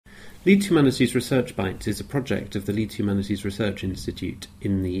Leeds Humanities Research Bites is a project of the Leeds Humanities Research Institute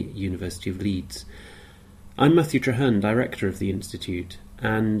in the University of Leeds. I'm Matthew Traherne, Director of the Institute,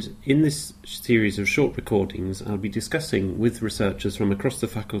 and in this series of short recordings I'll be discussing with researchers from across the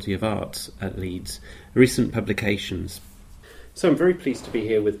Faculty of Arts at Leeds recent publications. So I'm very pleased to be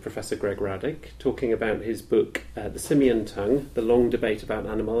here with Professor Greg Radick, talking about his book, The Simian Tongue, The Long Debate About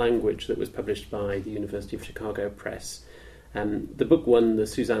Animal Language, that was published by the University of Chicago Press. The book won the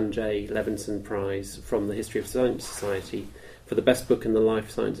Suzanne J Levinson Prize from the History of Science Society for the best book in the life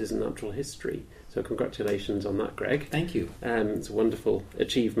sciences and natural history. So congratulations on that, Greg. Thank you. It's a wonderful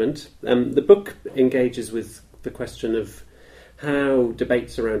achievement. The book engages with the question of how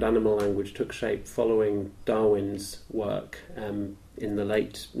debates around animal language took shape following Darwin's work in the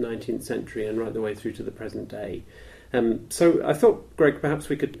late 19th century and right the way through to the present day. So I thought, Greg, perhaps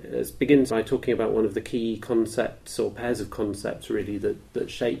we could begin by talking about one of the key concepts, or pairs of concepts really, that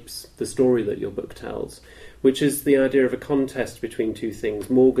shapes the story that your book tells, which is the idea of a contest between two things: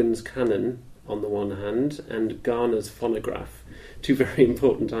 Morgan's canon on the one hand and Garner's phonograph, two very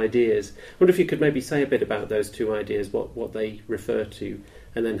important ideas. I wonder if you could maybe say a bit about those two ideas, what they refer to,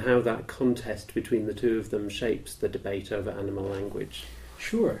 and then how that contest between the two of them shapes the debate over animal language.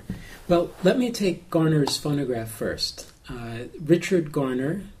 Sure. Well, let me take Garner's phonograph first. Richard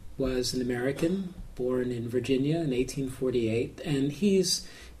Garner was an American born in Virginia in 1848, and he's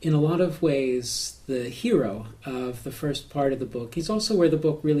in a lot of ways the hero of the first part of the book. He's also where the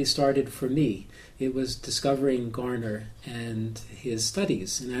book really started for me. It was discovering Garner and his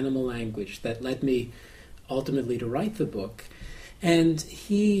studies in animal language that led me ultimately to write the book. And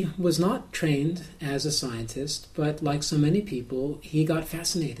he was not trained as a scientist, but like so many people, he got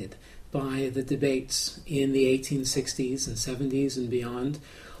fascinated by the debates in the 1860s and 70s and beyond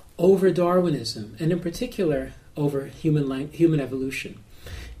over Darwinism, and in particular over human evolution.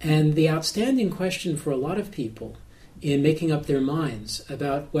 And the outstanding question for a lot of people in making up their minds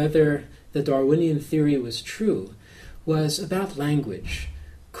about whether the Darwinian theory was true was about language.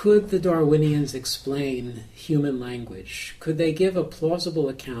 Could the Darwinians explain human language? Could they give a plausible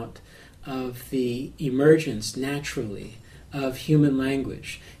account of the emergence naturally of human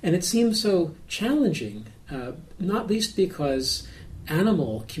language? And it seems so challenging, not least because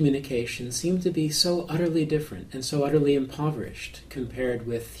animal communication seemed to be so utterly different and so utterly impoverished compared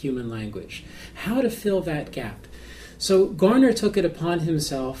with human language. How to fill that gap? So Garner took it upon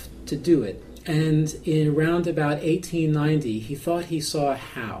himself to do it. And in around about 1890, he thought he saw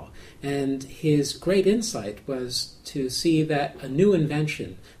how. And his great insight was to see that a new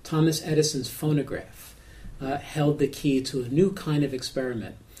invention, Thomas Edison's phonograph, held the key to a new kind of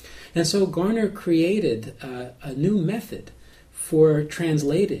experiment. And so Garner created a new method for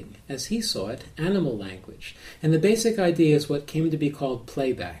translating, as he saw it, animal language. And the basic idea is what came to be called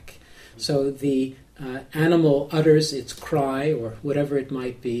playback. So the animal utters its cry, or whatever it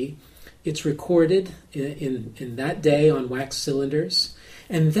might be. It's recorded in that day on wax cylinders.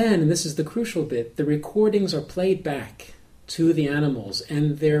 And then, and this is the crucial bit, the recordings are played back to the animals,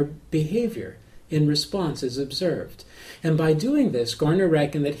 and their behavior in response is observed. And by doing this, Garner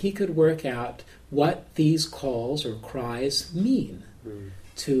reckoned that he could work out what these calls or cries mean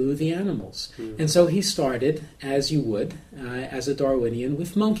to the animals. And so he started, as you would, as a Darwinian,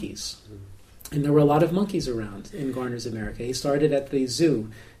 with monkeys. And there were a lot of monkeys around in Garner's America. He started at the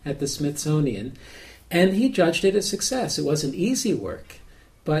zoo at the Smithsonian, and he judged it a success. It wasn't easy work,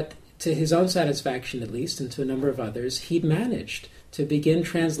 but to his own satisfaction at least, and to a number of others, he'd managed to begin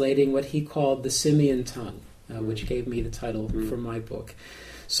translating what he called the Simian Tongue, which gave me the title for my book.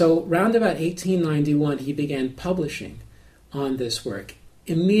 So round about 1891, he began publishing on this work.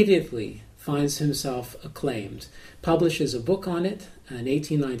 Immediately finds himself acclaimed, publishes a book on it in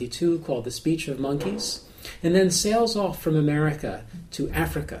 1892 called The Speech of Monkeys, and then sails off from America to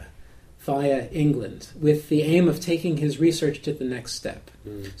Africa via England with the aim of taking his research to the next step.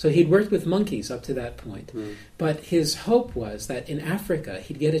 So he'd worked with monkeys up to that point, but his hope was that in Africa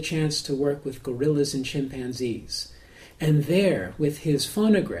he'd get a chance to work with gorillas and chimpanzees, and there, with his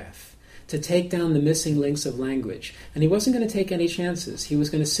phonograph, to take down the missing links of language. And he wasn't going to take any chances. He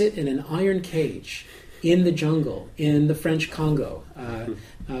was going to sit in an iron cage in the jungle in the French Congo,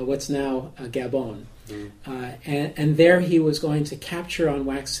 what's now Gabon. And there he was going to capture on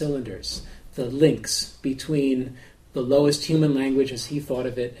wax cylinders the links between the lowest human language, as he thought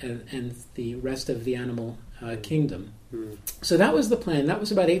of it, and the rest of the animal kingdom. So that was the plan. That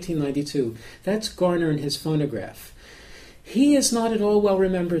was about 1892. That's Garner and his phonograph. He is not at all well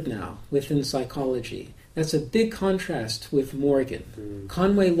remembered now within psychology. That's a big contrast with Morgan,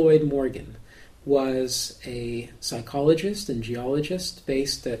 Conway Lloyd Morgan. was a psychologist and geologist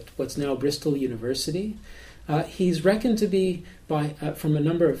based at what's now Bristol University. He's reckoned to be, from a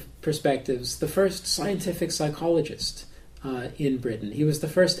number of perspectives, the first scientific psychologist in Britain. He was the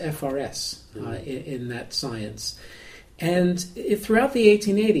first FRS in that science. And throughout the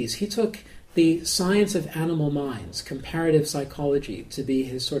 1880s, he took the science of animal minds, comparative psychology, to be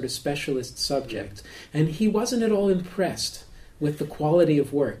his sort of specialist subject. And he wasn't at all impressed with the quality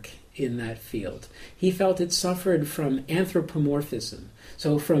of work in that field. He felt it suffered from anthropomorphism,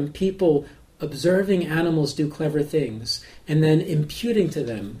 so from people observing animals do clever things and then imputing to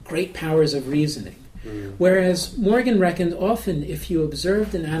them great powers of reasoning. Whereas Morgan reckoned often if you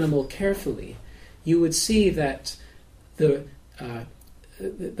observed an animal carefully, you would see that the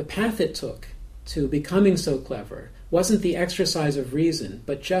path it took to becoming so clever wasn't the exercise of reason,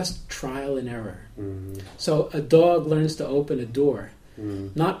 but just trial and error. So a dog learns to open a door,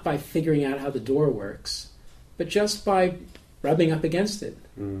 not by figuring out how the door works, but just by rubbing up against it.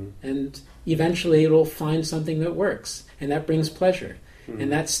 And eventually it'll find something that works, and that brings pleasure,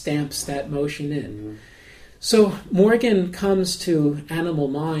 and that stamps that motion in. So Morgan comes to animal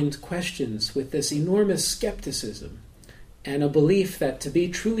mind questions with this enormous skepticism and a belief that to be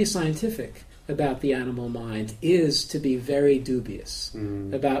truly scientific about the animal mind is to be very dubious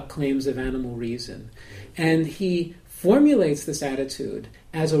about claims of animal reason. And he formulates this attitude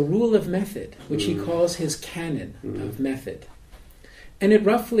as a rule of method, which he calls his canon of method. And it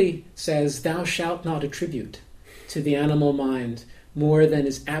roughly says, thou shalt not attribute to the animal mind more than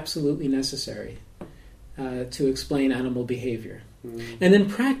is absolutely necessary to explain animal behavior. And in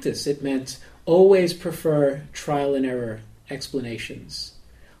practice, it meant always prefer trial and error explanations,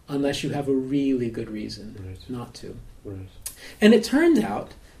 unless you have a really good reason not to. And it turned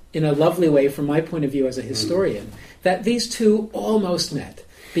out, in a lovely way from my point of view as a historian, that these two almost met,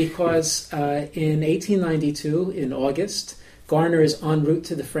 because in 1892, in August, Garner is en route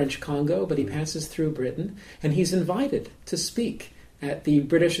to the French Congo, but he passes through Britain, and he's invited to speak at the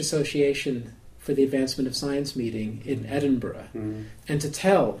British Association for the Advancement of Science meeting in Edinburgh, and to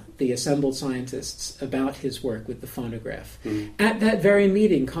tell the assembled scientists about his work with the phonograph. At that very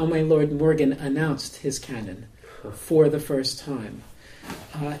meeting, Conway Lord Morgan announced his canon for the first time.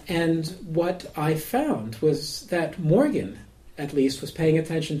 And what I found was that Morgan, at least, was paying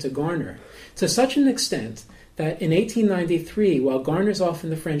attention to Garner to such an extent that in 1893, while Garner's off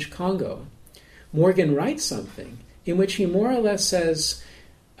in the French Congo, Morgan writes something in which he more or less says,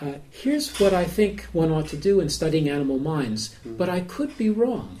 here's what I think one ought to do in studying animal minds, but I could be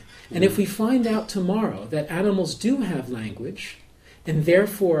wrong. And if we find out tomorrow that animals do have language, and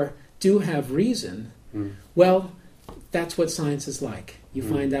therefore do have reason, well, that's what science is like. You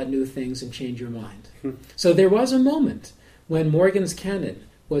find out new things and change your mind. So there was a moment when Morgan's canon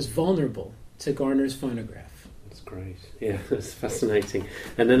was vulnerable to Garner's phonograph. That's great. Yeah, that's fascinating.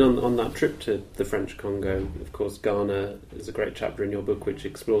 And then on that trip to the French Congo, of course, Garner, there's a great chapter in your book which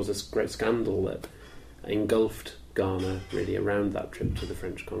explores this great scandal that engulfed Garner really around that trip to the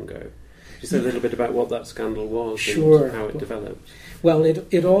French Congo. Could you say a little bit about what that scandal was and how it developed? Well,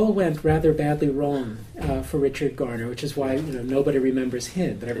 it all went rather badly wrong for Richard Garner, which is why nobody remembers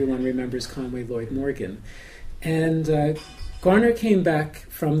him, but everyone remembers Conway Lloyd Morgan. And Garner came back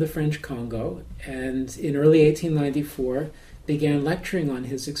from the French Congo and in early 1894 began lecturing on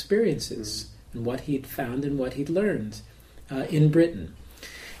his experiences and what he'd found and what he'd learned in Britain.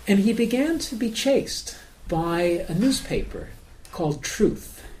 And he began to be chased by a newspaper called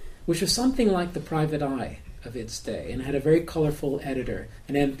Truth, which was something like the Private Eye of its day and had a very colorful editor,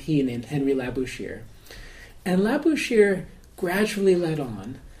 an MP named Henry Labouchere. And Labouchere gradually led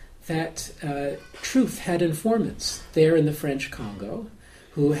on that Truth had informants there in the French Congo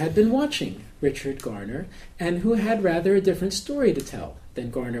who had been watching Richard Garner and who had rather a different story to tell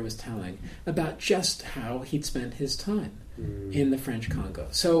than Garner was telling about just how he'd spent his time in the French Congo.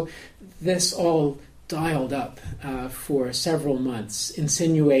 So this all dialed up for several months,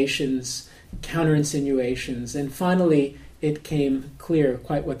 insinuations, counter-insinuations, and finally it came clear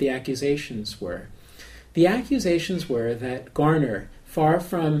quite what the accusations were. The accusations were that Garner, far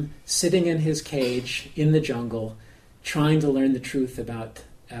from sitting in his cage in the jungle, trying to learn the truth about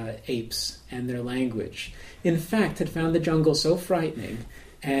apes and their language, in fact had found the jungle so frightening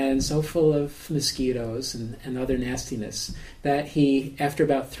and so full of mosquitoes and other nastiness that he, after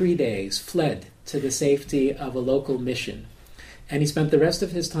about 3 days, fled to the safety of a local mission. And he spent the rest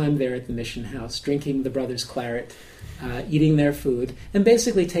of his time there at the mission house, drinking the brothers' claret, eating their food, and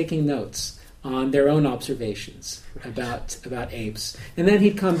basically taking notes on their own observations about apes. And then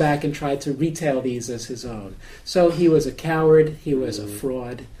he'd come back and try to retell these as his own. So he was a coward, he was a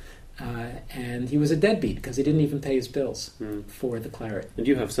fraud, And he was a deadbeat because he didn't even pay his bills for the claret. And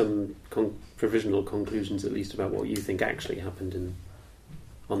you have some provisional conclusions, at least, about what you think actually happened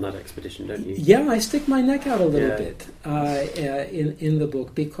on that expedition, don't you? Yeah, I stick my neck out a little bit in the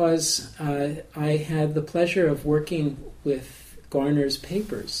book because I had the pleasure of working with Garner's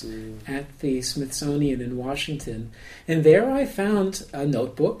papers at the Smithsonian in Washington. And there I found a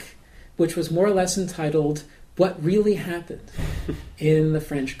notebook which was more or less entitled What Really Happened in the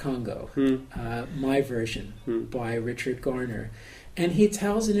French Congo, my version by Richard Garner. And he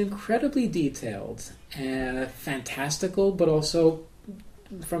tells an incredibly detailed, fantastical, but also,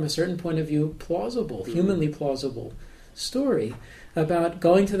 from a certain point of view, plausible, humanly plausible story about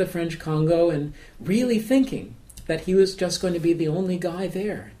going to the French Congo and really thinking that he was just going to be the only guy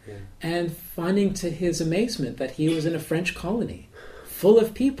there, and finding to his amazement that he was in a French colony full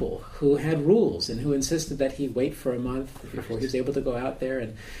of people who had rules and who insisted that he wait for a month before he was able to go out there,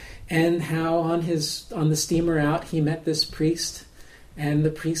 and how on the steamer out he met this priest, and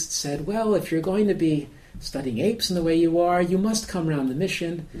the priest said, well, if you're going to be studying apes in the way you are, you must come around the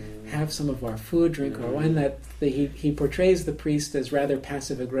mission, have some of our food, drink our wine. That he portrays the priest as rather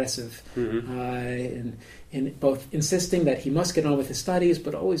passive-aggressive, in both insisting that he must get on with his studies,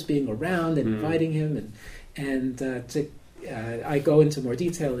 but always being around and inviting him. I go into more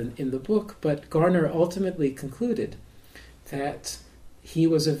detail in the book, but Garner ultimately concluded that he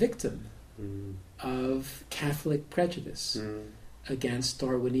was a victim of Catholic prejudice against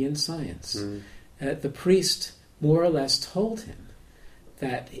Darwinian science. The priest more or less told him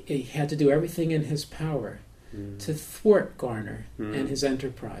that he had to do everything in his power to thwart Garner and his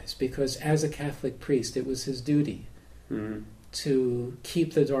enterprise, because as a Catholic priest it was his duty to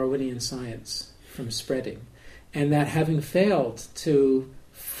keep the Darwinian science from spreading, and that having failed to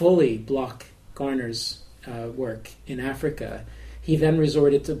fully block Garner's work in Africa, he then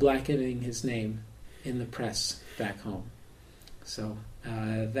resorted to blackening his name in the press back home. So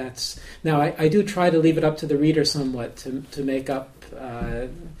that's now. I do try to leave it up to the reader somewhat to make up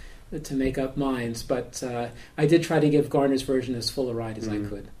minds, but I did try to give Garner's version as full a ride as I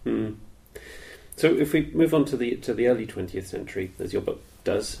could. So if we move on to the early 20th century, as your book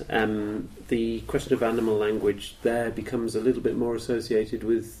does, the question of animal language there becomes a little bit more associated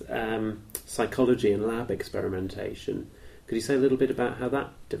with psychology and lab experimentation. Could you say a little bit about how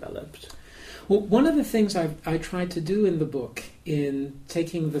that developed? Well, one of the things I tried to do in the book, in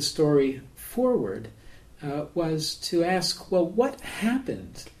taking the story forward, was to ask, well, what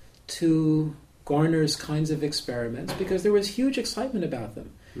happened to Garner's kinds of experiments? Because there was huge excitement about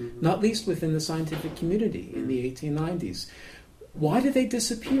them, not least within the scientific community in the 1890s. Why did they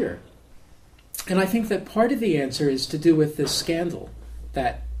disappear? And I think that part of the answer is to do with this scandal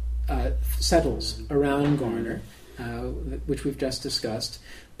that settles around Garner, which we've just discussed.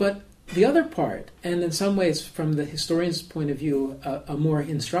 But the other part, and in some ways from the historian's point of view, a more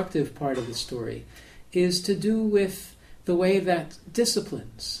instructive part of the story, is to do with the way that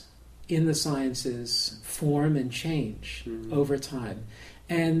disciplines in the sciences form and change over time.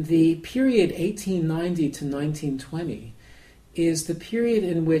 And the period 1890 to 1920 is the period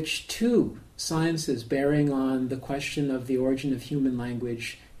in which two sciences bearing on the question of the origin of human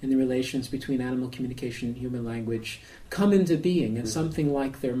language and the relations between animal communication and human language come into being in something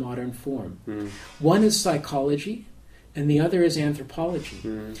like their modern form. One is psychology, and the other is anthropology.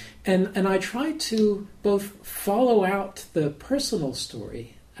 And I try to both follow out the personal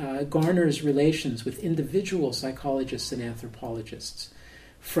story, Garner's relations with individual psychologists and anthropologists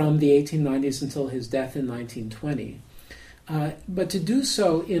from the 1890s until his death in 1920, but to do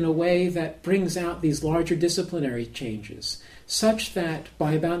so in a way that brings out these larger disciplinary changes, such that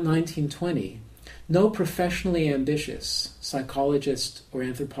by about 1920, no professionally ambitious psychologist or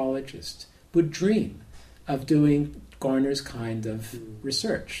anthropologist would dream of doing Garner's kind of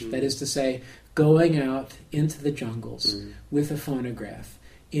research. That is to say, going out into the jungles with a phonograph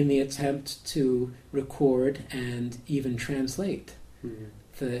in the attempt to record and even translate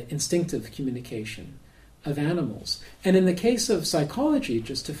the instinctive communication of animals. And in the case of psychology,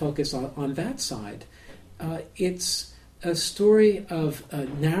 just to focus on that side, it's a story of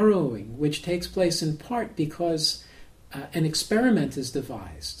narrowing, which takes place in part because an experiment is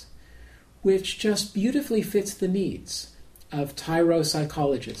devised, which just beautifully fits the needs of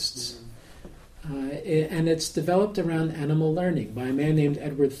tyropsychologists. And it's developed around animal learning by a man named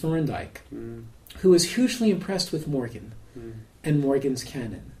Edward Thorndike, who was hugely impressed with Morgan and Morgan's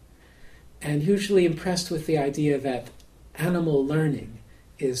canon, and hugely impressed with the idea that animal learning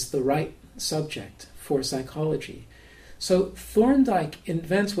is the right subject for psychology. So Thorndike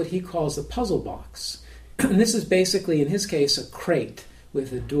invents what he calls a puzzle box. And this is basically, in his case, a crate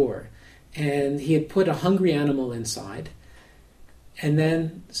with a door. And he had put a hungry animal inside, and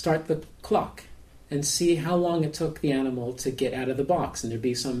then start the clock and see how long it took the animal to get out of the box, and there'd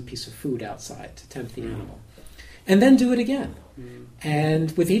be some piece of food outside to tempt the animal. And then do it again.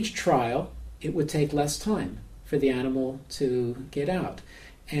 And with each trial, it would take less time for the animal to get out.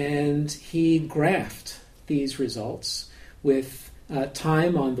 And he graphed these results with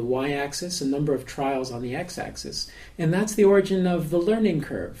time on the y-axis, a number of trials on the x-axis. And that's the origin of the learning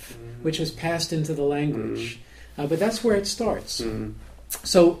curve, which has passed into the language. But that's where it starts.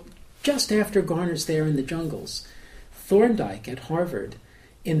 So just after Garner's there in the jungles, Thorndike at Harvard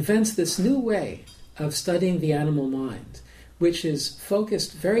invents this new way of studying the animal mind, which is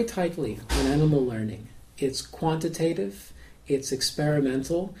focused very tightly on animal learning. It's quantitative, it's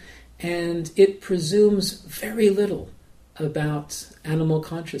experimental, and it presumes very little about animal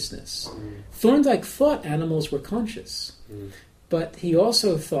consciousness. Thorndike thought animals were conscious, but he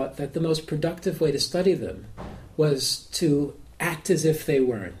also thought that the most productive way to study them was to act as if they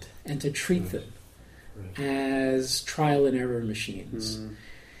weren't, and to treat them as trial and error machines.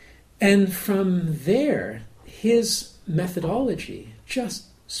 And from there, his methodology just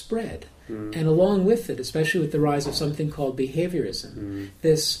spread. And along with it, especially with the rise of something called behaviorism,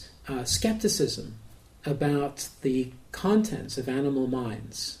 this skepticism about the contents of animal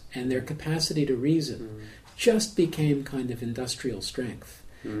minds and their capacity to reason just became kind of industrial strength.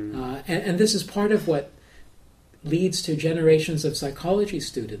 And this is part of what leads to generations of psychology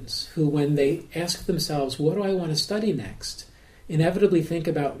students who, when they ask themselves, what do I want to study next, inevitably think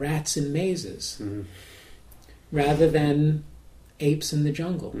about rats in mazes rather than apes in the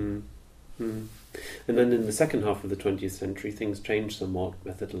jungle. And then in the second half of the 20th century, things changed somewhat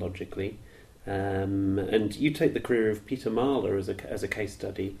methodologically. And you take the career of Peter Marler as a case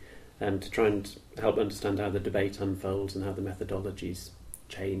study to try and help understand how the debate unfolds and how the methodologies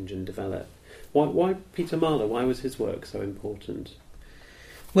change and develop. Why Peter Marler? Why was his work so important?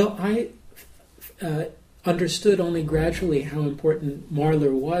 Well, I understood only gradually how important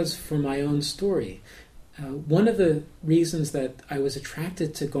Marler was for my own story. One of the reasons that I was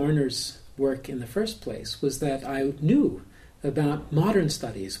attracted to Garner's work in the first place was that I knew about modern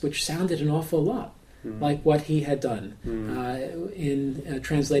studies, which sounded an awful lot like what he had done in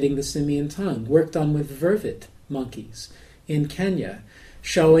translating the Simian Tongue, work done with vervet monkeys in Kenya,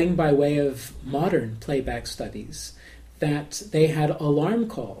 showing by way of modern playback studies that they had alarm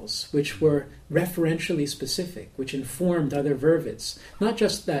calls which were referentially specific, which informed other vervets, not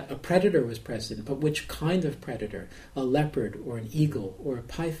just that a predator was present, but which kind of predator, a leopard or an eagle or a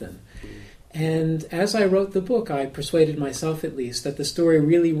python. And as I wrote the book, I persuaded myself at least that the story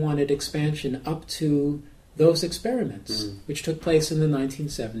really wanted expansion up to those experiments, which took place in the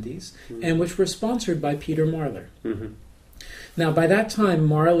 1970s, and which were sponsored by Peter Marler. Now, by that time,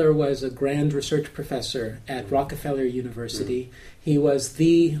 Marler was a grand research professor at Rockefeller University. He was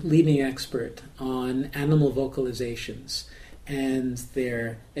the leading expert on animal vocalizations and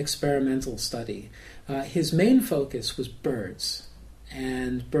their experimental study. His main focus was birds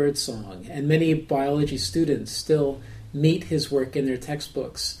and birdsong, and many biology students still meet his work in their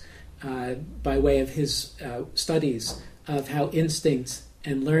textbooks by way of his studies of how instinct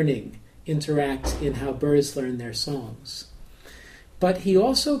and learning interact in how birds learn their songs. But he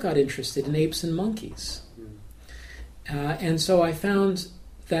also got interested in apes and monkeys. And so I found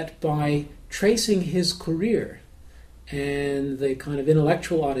that by tracing his career and the kind of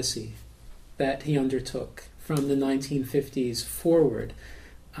intellectual odyssey that he undertook from the 1950s forward,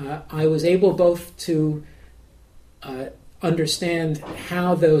 I was able both to understand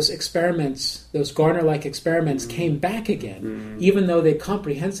how those experiments, those Garner-like experiments, came back again, even though they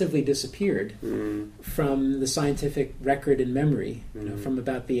comprehensively disappeared from the scientific record and memory, from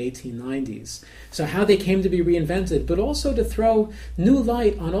about the 1890s. So how they came to be reinvented, but also to throw new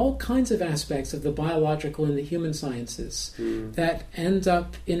light on all kinds of aspects of the biological and the human sciences that end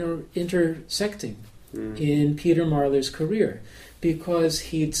up intersecting in Peter Marler's career, because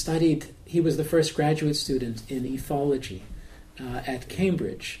he was the first graduate student in ethology at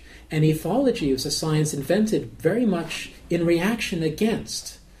Cambridge. And ethology was a science invented very much in reaction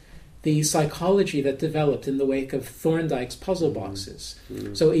against the psychology that developed in the wake of Thorndike's puzzle boxes.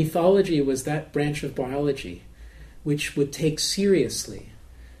 So ethology was that branch of biology which would take seriously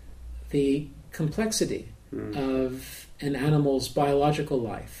the complexity of an animal's biological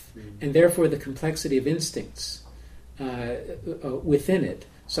life, and therefore the complexity of instincts within it.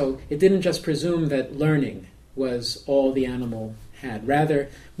 So it didn't just presume that learning was all the animal had. Rather,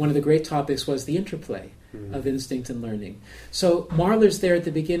 one of the great topics was the interplay of instinct and learning. So Marler's there at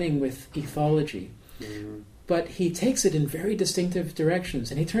the beginning with ethology. but he takes it in very distinctive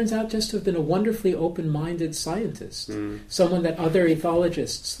directions. And he turns out just to have been a wonderfully open-minded scientist, someone that other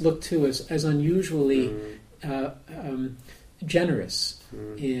ethologists look to as unusually generous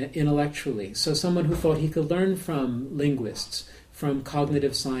intellectually. So someone who thought he could learn from linguists, from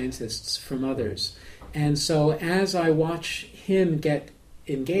cognitive scientists, from others. And so as I watch him get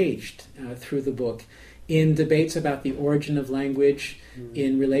engaged through the book in debates about the origin of language,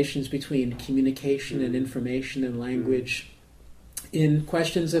 in relations between communication and information and language, in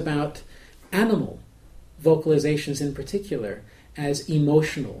questions about animal vocalizations in particular as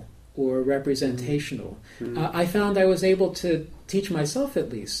emotional or representational, I found I was able to teach myself at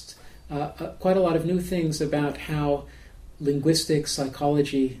least quite a lot of new things about how linguistics,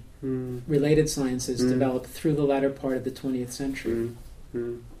 psychology, related sciences developed through the latter part of the 20th century.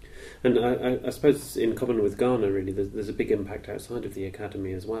 And I suppose in common with Garner, really, there's a big impact outside of the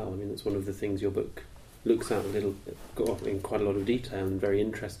academy as well. I mean, that's one of the things your book looks at in quite a lot of detail, and very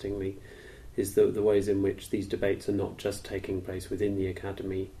interestingly, is the ways in which these debates are not just taking place within the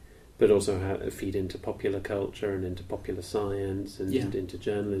academy, but also how they feed into popular culture and into popular science and into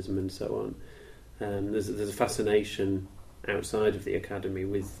journalism and so on. There's a fascination outside of the academy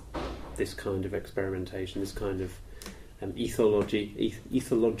with this kind of experimentation, this kind of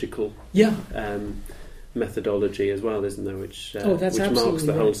ethological methodology as well, isn't there? Which marks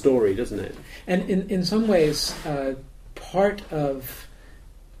the whole story, doesn't it? And in some ways, part of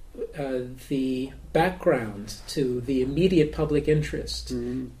the background to the immediate public interest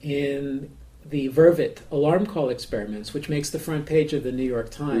in the Vervet alarm call experiments, which makes the front page of the New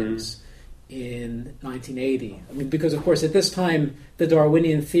York Times in 1980. I mean, because of course at this time the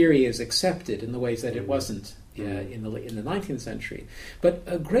Darwinian theory is accepted in the ways that it wasn't in the 19th century. But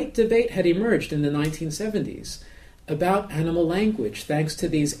a great debate had emerged in the 1970s about animal language thanks to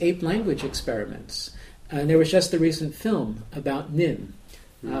these ape language experiments. And there was just a recent film about Nim,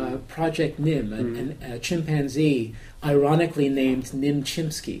 Project Nim, a chimpanzee ironically named Nim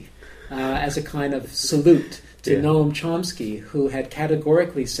Chimpsky, as a kind of salute to Noam Chomsky, who had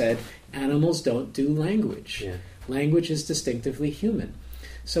categorically said animals don't do language. Language is distinctively human.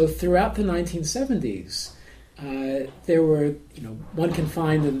 So throughout the 1970s, there were, one can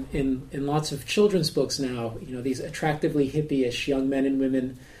find in lots of children's books now, these attractively hippie-ish young men and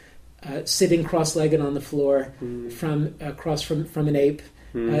women sitting cross-legged on the floor across from an ape,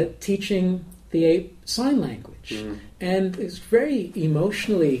 teaching the ape sign language. And it's very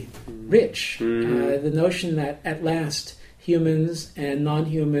emotionally rich, the notion that at last humans and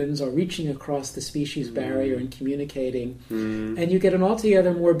non-humans are reaching across the species barrier and communicating. And you get an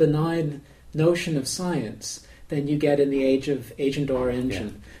altogether more benign notion of science than you get in the age of Agent Orange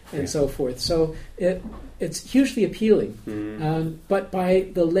and so forth. So it's hugely appealing. But by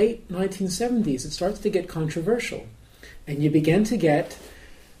the late 1970s, it starts to get controversial. And you begin to get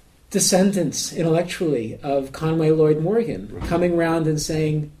descendants intellectually of Conway Lloyd Morgan coming around and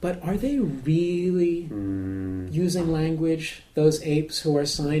saying, but are they really using language, those apes who are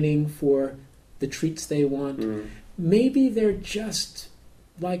signing for the treats they want? Maybe they're just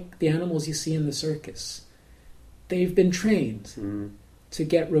like the animals you see in the circus. They've been trained to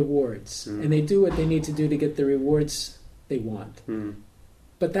get rewards, and they do what they need to do to get the rewards they want.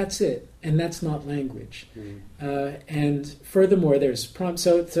 But that's it, and that's not language. And furthermore, there's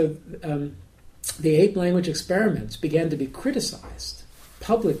the ape language experiments began to be criticized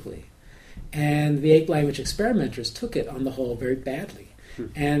publicly, and the ape language experimenters took it on the whole very badly.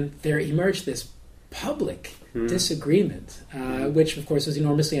 And there emerged this public disagreement, which of course was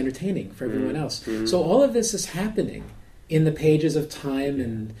enormously entertaining for everyone else. So all of this is happening in the pages of Time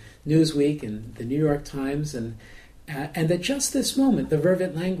and Newsweek and the New York Times, and at just this moment, the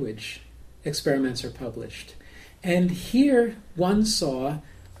Vervet language experiments are published. And here one saw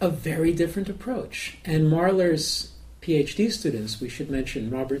a very different approach. And Marler's PhD students, we should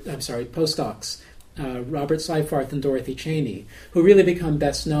mention, postdocs, Robert Seyfarth and Dorothy Cheney, who really become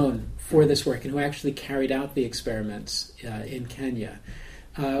best known for this work and who actually carried out the experiments in Kenya.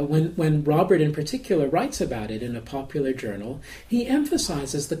 When Robert in particular writes about it in a popular journal, he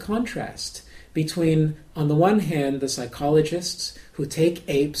emphasizes the contrast between, on the one hand, the psychologists who take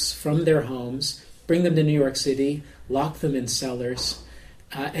apes from their homes, bring them to New York City, lock them in cellars,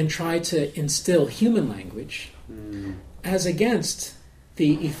 and try to instill human language, as against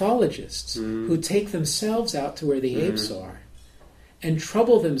the ethologists who take themselves out to where the apes are and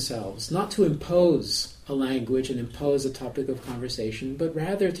trouble themselves not to impose a language and impose a topic of conversation, but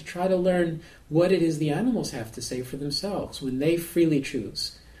rather to try to learn what it is the animals have to say for themselves when they freely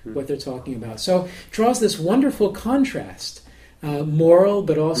choose what they're talking about. So draws this wonderful contrast moral,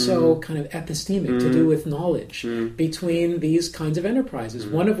 but also kind of epistemic, to do with knowledge, between these kinds of enterprises,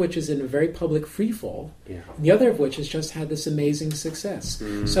 one of which is in a very public freefall, and the other of which has just had this amazing success.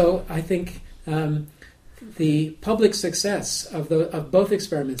 So I think the public success of both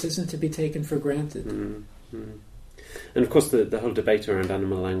experiments isn't to be taken for granted. And of course, the whole debate around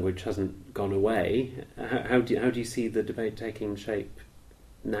animal language hasn't gone away. How do you see the debate taking shape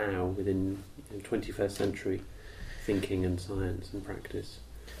now within 21st century thinking and science and practice?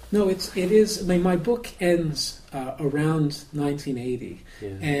 No, it is. I mean, my book ends around 1980,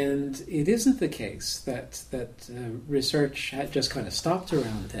 and it isn't the case that research had just kind of stopped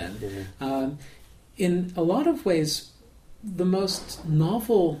around then. In a lot of ways, the most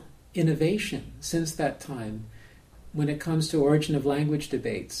novel innovation since that time, when it comes to origin of language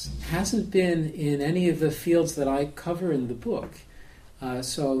debates, hasn't been in any of the fields that I cover in the book.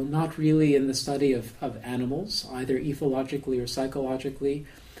 So not really in the study of animals, either ethologically or psychologically,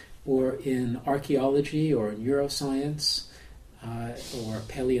 or in archaeology or neuroscience, or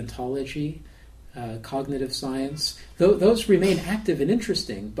paleontology, cognitive science. Those remain active and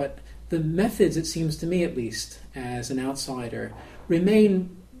interesting, but the methods, it seems to me at least, as an outsider,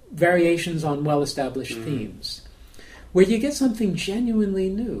 remain variations on well-established themes. Where you get something genuinely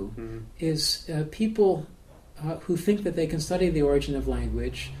new is people who think that they can study the origin of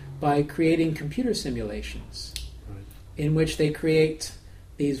language by creating computer simulations, in which they create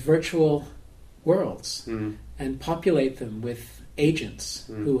these virtual worlds and populate them with agents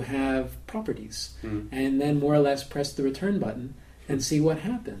who have properties, and then more or less press the return button and see what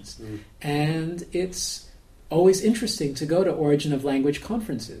happens. And it's always interesting to go to origin of language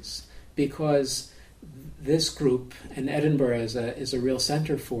conferences, because this group, and Edinburgh is a real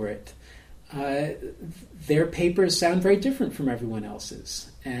center for it, their papers sound very different from everyone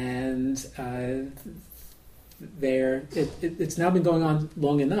else's, and it's now been going on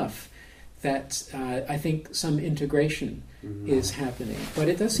long enough that I think some integration is happening. But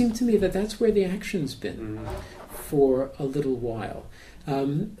it does seem to me that that's where the action's been for a little while.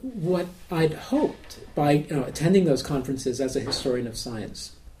 What I'd hoped by attending those conferences as a historian of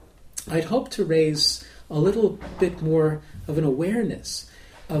science, I'd hoped to raise a little bit more of an awareness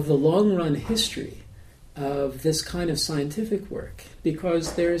of the long-run history of this kind of scientific work,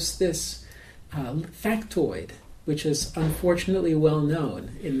 because there's this factoid which is unfortunately well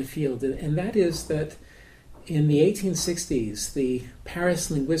known in the field, and that is that in the 1860s, the Paris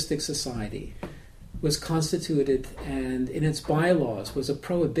Linguistic Society was constituted, and in its bylaws was a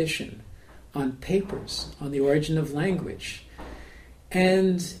prohibition on papers on the origin of language.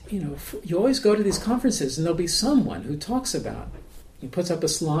 And, you always go to these conferences and there'll be someone who talks about, he puts up a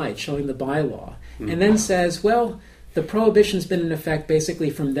slide showing the bylaw, and then says, well, the prohibition's been in effect basically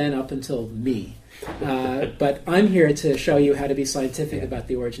from then up until me. But I'm here to show you how to be scientific about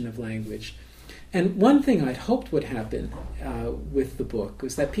the origin of language. And one thing I'd hoped would happen with the book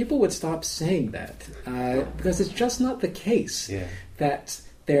was that people would stop saying that, because it's just not the case that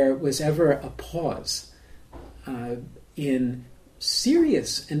there was ever a pause in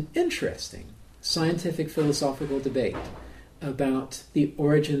serious and interesting scientific philosophical debate about the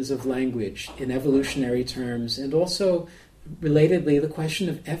origins of language in evolutionary terms, and also, relatedly, the question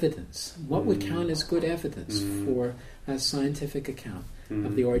of evidence. What would count as good evidence for a scientific account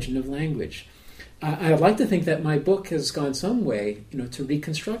of the origin of language? I'd like to think that my book has gone some way, to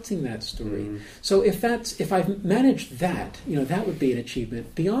reconstructing that story. So if I've managed that, that would be an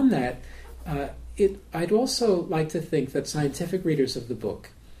achievement. Beyond that, I'd also like to think that scientific readers of the book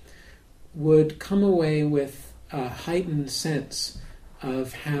would come away with a heightened sense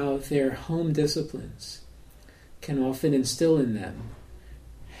of how their home disciplines can often instill in them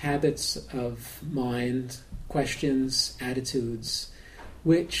habits of mind, questions, attitudes,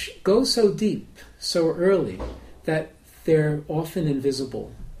 which go so deep, so early, that they're often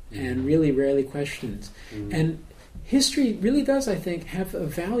invisible and really rarely questioned. And history really does, I think, have a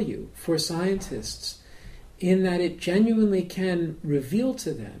value for scientists in that it genuinely can reveal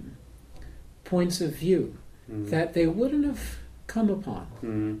to them points of view that they wouldn't have come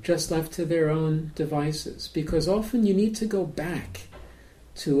upon just left to their own devices. Because often you need to go back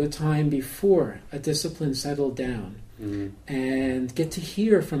to a time before a discipline settled down and get to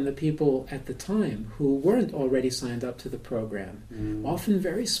hear from the people at the time who weren't already signed up to the program. Often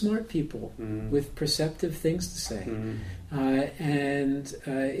very smart people with perceptive things to say. And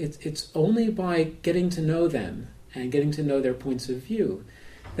it's only by getting to know them and getting to know their points of view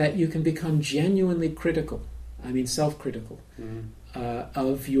that you can become genuinely critical, self-critical,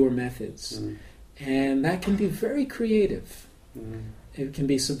 of your methods. And that can be very creative. It can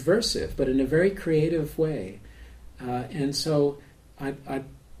be subversive, but in a very creative way. And so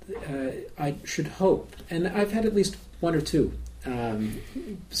I should hope, and I've had at least one or two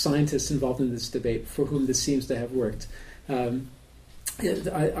scientists involved in this debate for whom this seems to have worked.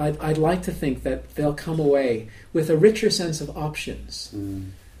 I'd like to think that they'll come away with a richer sense of options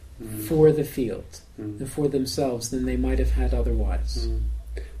for the field and for themselves than they might have had otherwise.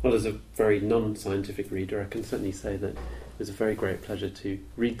 Well, as a very non-scientific reader, I can certainly say that it was a very great pleasure to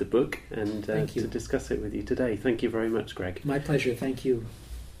read the book and to discuss it with you today. Thank you very much, Greg. My pleasure. Thank you.